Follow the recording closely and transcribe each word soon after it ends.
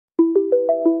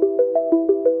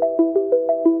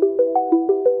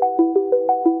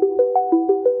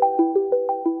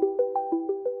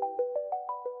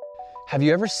Have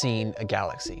you ever seen a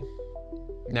galaxy?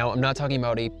 Now, I'm not talking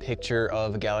about a picture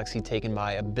of a galaxy taken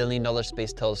by a billion-dollar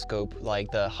space telescope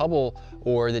like the Hubble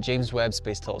or the James Webb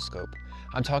Space Telescope.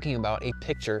 I'm talking about a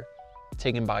picture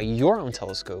taken by your own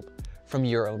telescope from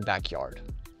your own backyard.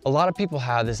 A lot of people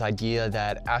have this idea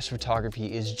that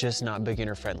astrophotography is just not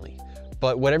beginner friendly.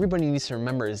 But what everybody needs to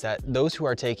remember is that those who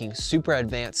are taking super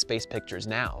advanced space pictures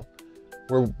now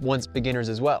were once beginners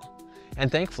as well. And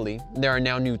thankfully, there are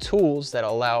now new tools that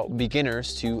allow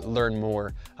beginners to learn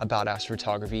more about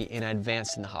astrophotography and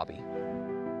advance in the hobby.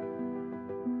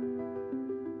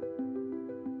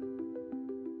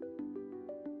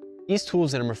 These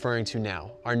tools that I'm referring to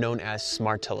now are known as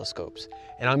smart telescopes,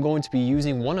 and I'm going to be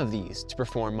using one of these to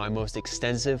perform my most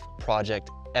extensive project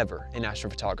ever in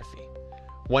astrophotography: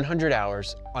 100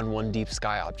 hours on one deep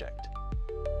sky object.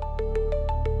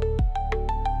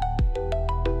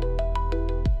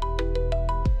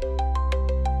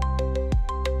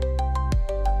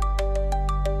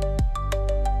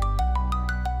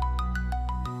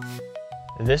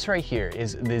 This right here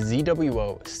is the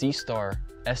ZWO Seestar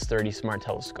S30 Smart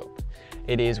Telescope.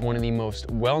 It is one of the most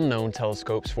well-known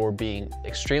telescopes for being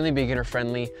extremely beginner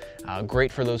friendly,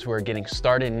 great for those who are getting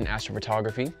started in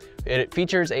astrophotography. It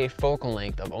features a focal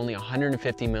length of only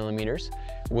 150 millimeters,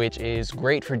 which is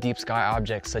great for deep sky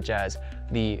objects such as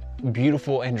the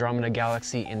beautiful Andromeda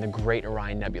Galaxy and the Great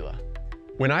Orion Nebula.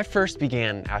 When I first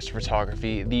began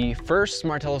astrophotography, the first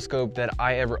smart telescope that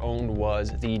I ever owned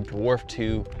was the Dwarf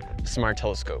 2 Smart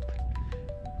Telescope.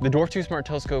 The Dwarf 2 Smart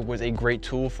Telescope was a great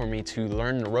tool for me to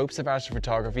learn the ropes of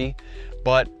astrophotography,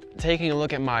 but taking a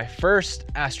look at my first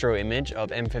astro image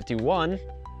of M51,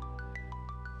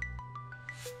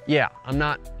 yeah, I'm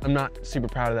not super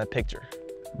proud of that picture.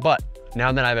 But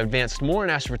now that I've advanced more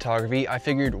in astrophotography, I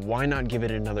figured why not give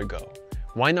it another go?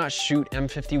 Why not shoot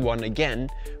M51 again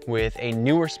with a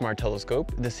newer smart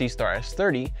telescope, the Seestar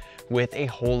S30, with a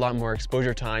whole lot more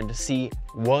exposure time to see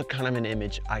what kind of an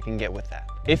image I can get with that.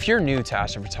 If you're new to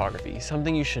astrophotography,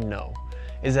 something you should know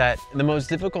is that the most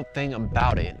difficult thing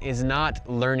about it is not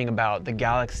learning about the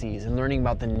galaxies and learning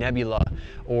about the nebula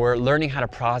or learning how to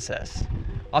process.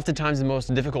 Oftentimes the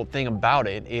most difficult thing about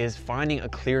it is finding a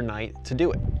clear night to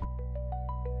do it.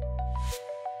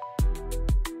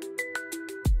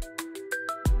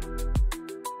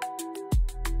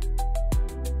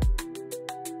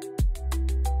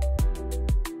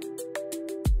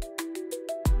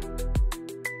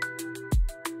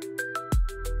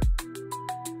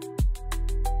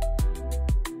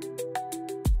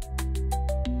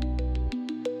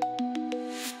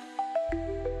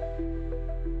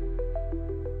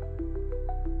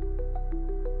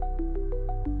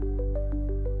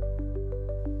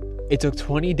 It took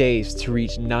 20 days to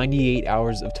reach 98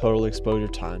 hours of total exposure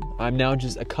time. I'm now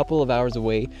just a couple of hours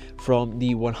away from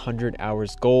the 100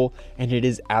 hours goal, and it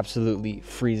is absolutely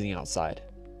freezing outside.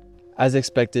 As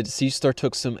expected, Seestar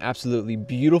took some absolutely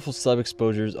beautiful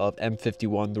sub-exposures of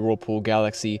M51, the whirlpool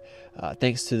galaxy,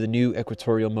 thanks to the new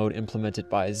equatorial mode implemented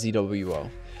by ZWO.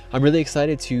 I'm really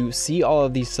excited to see all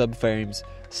of these sub-frames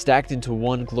stacked into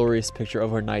one glorious picture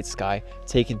of our night sky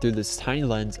taken through this tiny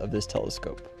lens of this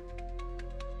telescope.